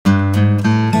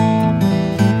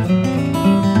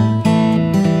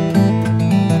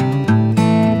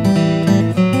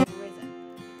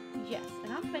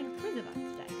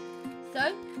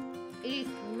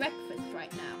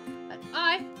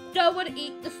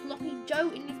sloppy Joe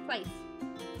in this place.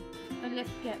 And let's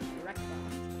get breakfast.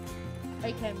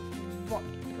 Okay, rock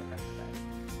it for breakfast.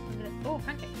 I'm gonna, oh,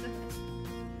 pancakes, isn't it?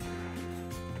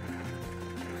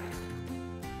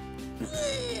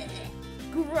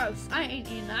 Gross, I ain't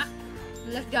eating that.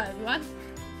 Let's go, everyone.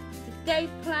 Today's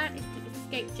plan is to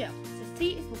escape jail. So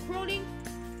C is for crawling,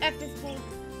 F is for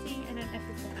C, and then F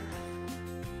is for anchor.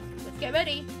 Let's get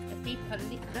ready. Let's be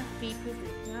police. Let's be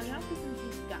prisoners. Now, the other person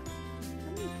needs guns. I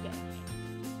need to get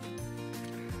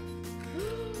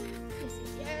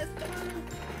yes, come on.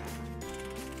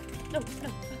 No, no.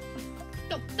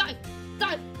 No, die.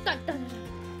 Die, die, die, die.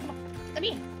 Come on, let me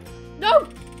in. No!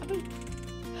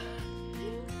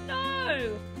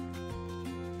 No!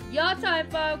 Yard time,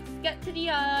 folks. Get to the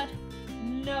yard.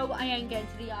 No, I ain't going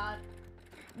to the yard.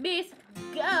 Miss,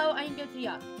 go. I ain't going to the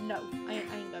yard. No, I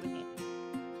ain't going here.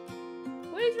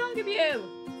 What is wrong with you?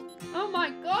 Oh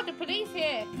my god, the police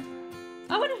here.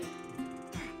 I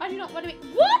do not want to be.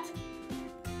 What?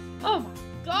 Oh my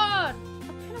god. I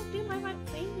cannot do my right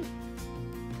thing.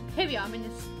 Here we are. I'm in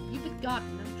this stupid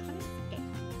garden. I'm trying to escape.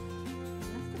 And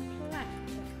that's the plan.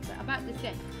 But about this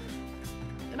game.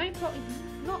 The main plot is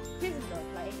not prison role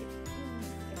play. It's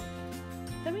escape.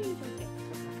 So we need to escape.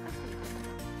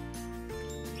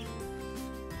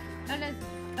 And there's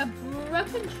a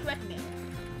broken treadmill.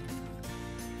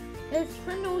 There's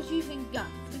criminals using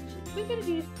guns, which we're going to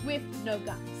do this with no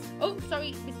guns. Oh,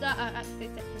 sorry, mister, I actually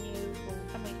accepted you for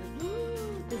some reason.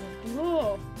 There's a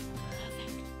door.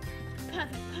 Perfect.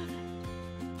 Perfect, perfect.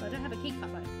 But I don't have a key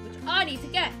card though, which I need to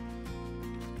get.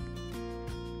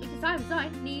 Because I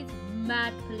need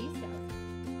mad police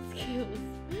skills.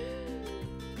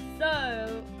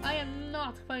 So, I am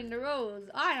not following the rules.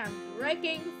 I am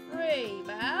breaking free,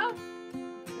 well.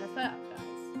 Let's put it up, guys.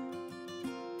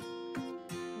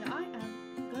 Now I am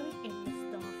going in the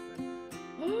staff room.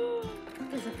 Oh,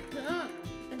 there's a gun.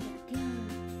 There's a gun.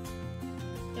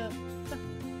 So,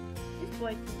 this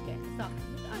boy can get in the staff room,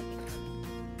 which I think is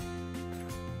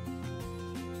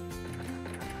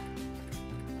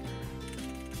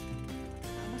I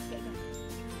must get a gun.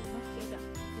 I must get a gun.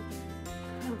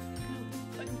 No, no.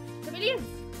 Civilians!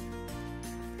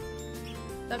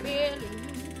 Civilians!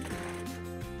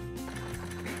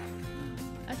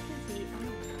 As you can see,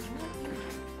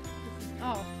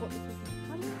 oh, what is this?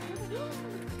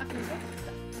 I can get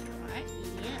stuff. Right,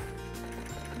 yeah.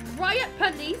 Riot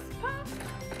police pass?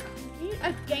 A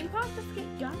game pass to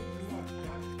get guns?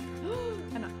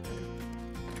 And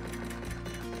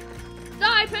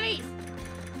die, police!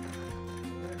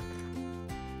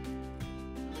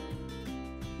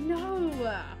 No!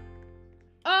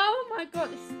 Oh my god,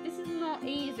 this is not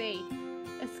easy.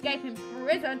 Escaping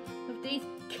prison with these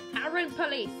Karen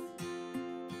police.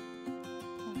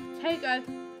 Oh, there you go.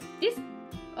 This.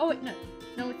 Oh wait, no.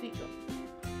 No, it's not sure.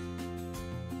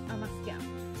 I must get out.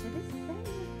 So this is way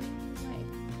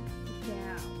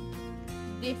down.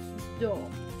 This door.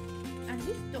 And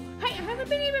this door. Hey, I haven't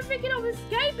been even thinking of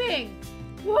escaping.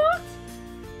 What?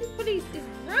 This police is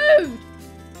rude.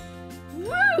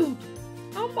 Rude.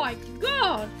 Oh my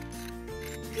god.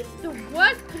 This is the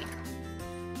worst police.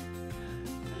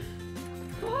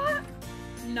 What?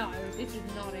 No, this is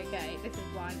not okay. This is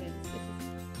violence. This is.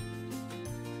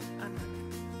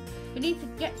 We need to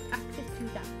get access to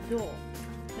that door.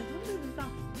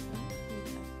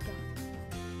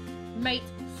 Mate,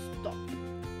 stop.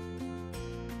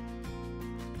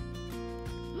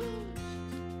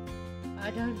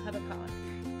 I don't have a card.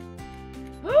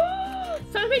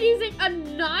 Somebody using a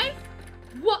knife?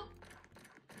 What?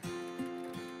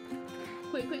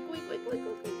 Quick, quick, quick, quick, quick,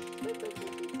 quick, quick, quick, quick, quick.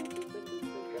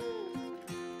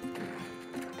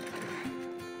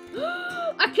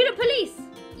 I killed a police!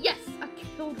 Yes, I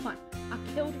killed one. I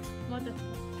killed one of the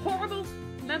horrible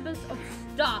members of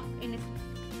staff in this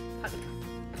police.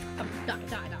 Come on, die,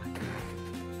 die, die.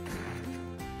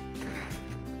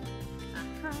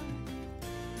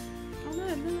 Oh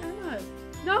no, no ammo.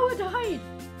 No, I died.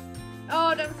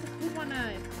 Oh, that was a good one now.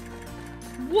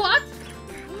 What?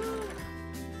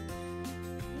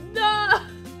 No!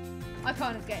 I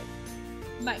can't escape.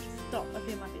 Mate, stop. I'm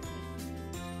doing my business.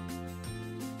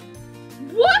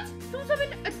 What? Someone's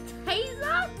having a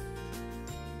taser?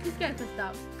 This game's messed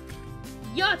up.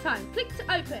 Your time. Click to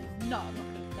open. No, I'm not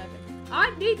clicking to open.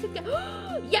 I need to get.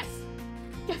 Yes!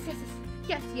 Yes, yes, yes.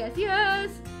 Yes, yes, yes.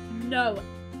 No.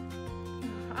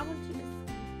 I want to this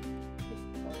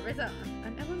prison.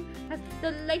 And everyone has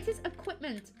the latest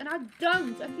equipment. And I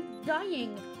don't. I keep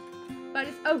dying. By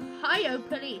this Ohio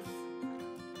police.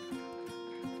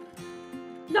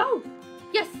 No!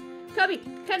 Yes! Toby,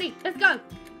 Kenny, let's go!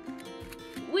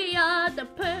 We are the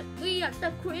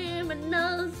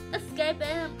criminals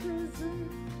escaping prison.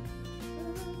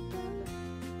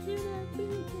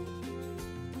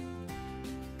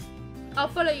 I'll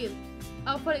follow you.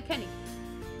 I'll follow Kenny.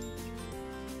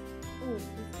 Oh, this is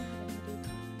gonna have an idea.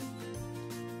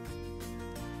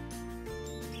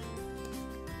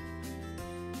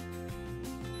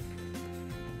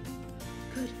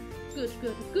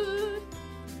 Good.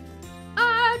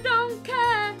 I don't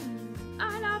care.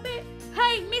 I love it.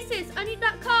 Hey, missus, I need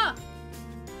that car.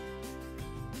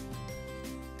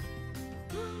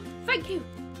 Thank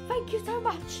you so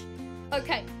much.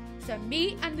 Okay, so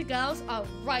me and the girls are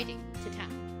riding to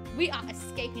town. We are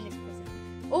escaping this prison.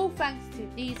 All thanks to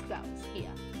these girls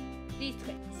here. These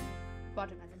twins.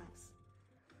 Bottom as a mouse.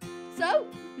 So,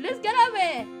 let's get over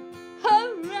here.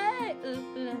 Hooray!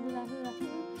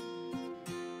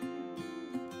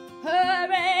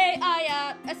 Hooray! I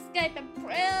am escaping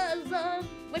prison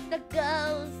with the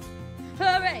girls.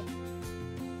 Hooray!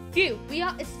 Phew, we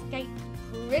are escaped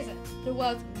prison. The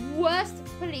world's worst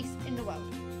police in the world.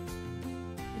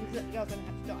 Because the girls are gonna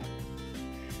have to die.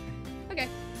 Okay.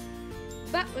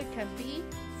 But we can be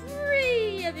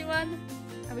free, everyone.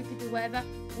 And we can do whatever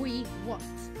we want.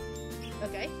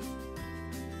 Okay?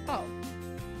 Oh.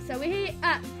 So we're here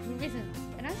at prison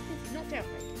life. And as you can see, not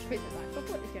jailbreak, prison life. I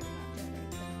thought it was going to be like jailbreak.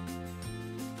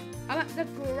 I'm at the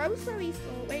grocery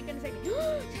store. Where are you going to take me?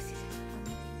 Yes.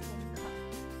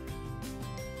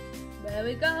 Where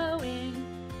we going?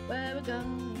 Where we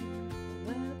going?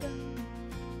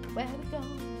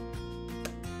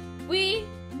 We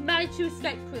managed to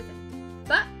escape prison.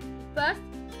 But first,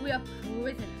 we are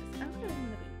prisoners. I don't really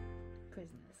want to be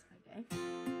prisoners, okay?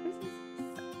 Prisoners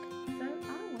suck. So I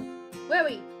want... Where are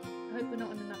we? I hope we're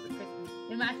not in another prison.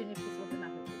 Imagine if this was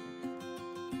another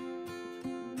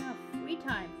prison. Now, free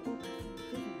time for all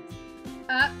prisoners.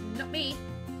 Not me.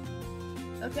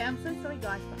 Okay, I'm so sorry,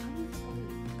 guys, but I need to follow you.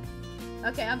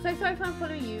 Okay, I'm so sorry if I'm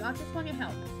following you. I just want your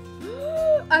help.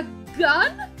 A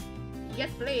gun?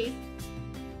 Yes, please.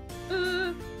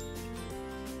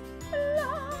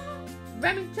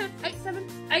 Remington 87,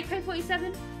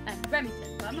 AK-47, and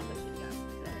Remington. Well, I'm not going to shoot guns.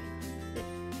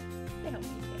 They help me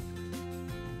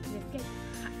escape.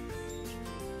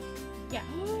 Yeah.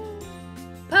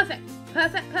 Perfect.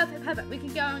 We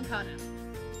can get our own car now.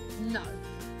 No.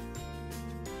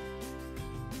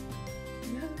 I'm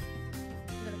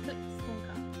going to click the spawn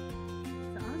car.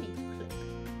 So I need to click.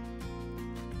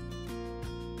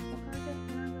 What car is it?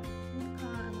 What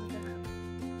car am I going to have?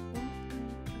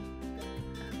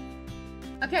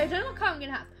 Okay, I don't know what car I'm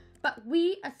going to have. But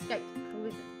we escaped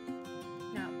prison.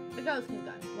 Now, the girls can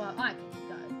go. Well, I can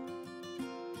go.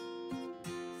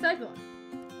 So everyone,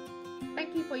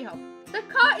 thank you for your help. The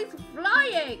car is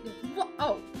flying! What?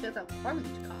 Oh, there's a orange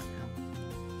car now.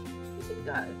 You can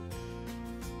go.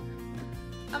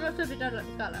 I'm not sure if it does like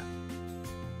the colour.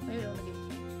 Maybe I don't want to give it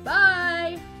to me.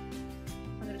 Bye!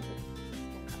 I'm going to put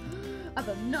I have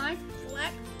a nice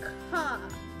black car.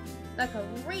 Like a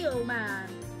real man.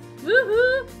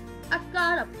 Woohoo! I've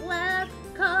got a black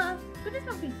car. But there's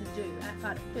nothing to do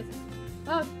outside of prison.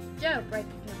 Oh, jailbreak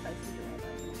is no place to do all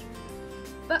that.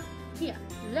 But here,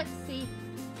 let's see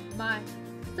my...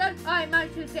 So I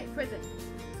managed to escape prison.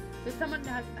 So someone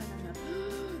has... I don't know.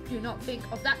 Do not think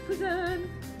of that prison.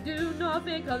 Do not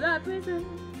think of that prison.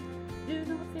 Do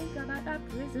not think about that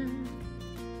prison.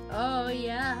 Oh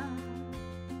yeah.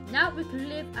 Now we can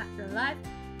live at the life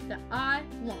that I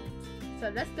want. So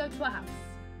let's go to our house.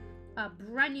 A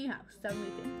brand new house. So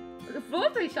move in. The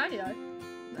floor's pretty shiny though.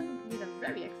 I did a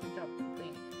very excellent job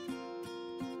cleaning.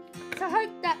 So I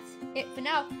hope that's it for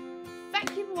now.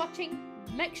 Thank you for watching.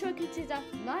 Make sure you consider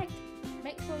like.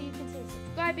 Make sure you consider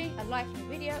subscribing and liking the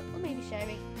video, or maybe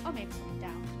sharing, or maybe comment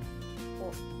down.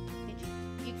 Or you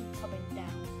can comment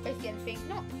down. Basically anything.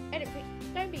 Not anything.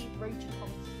 Don't be rude to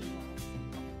comments.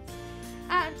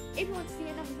 And if you want to see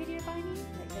another video by me,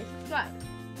 make sure you subscribe.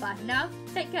 Bye for now.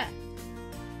 Take care.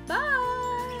 Bye.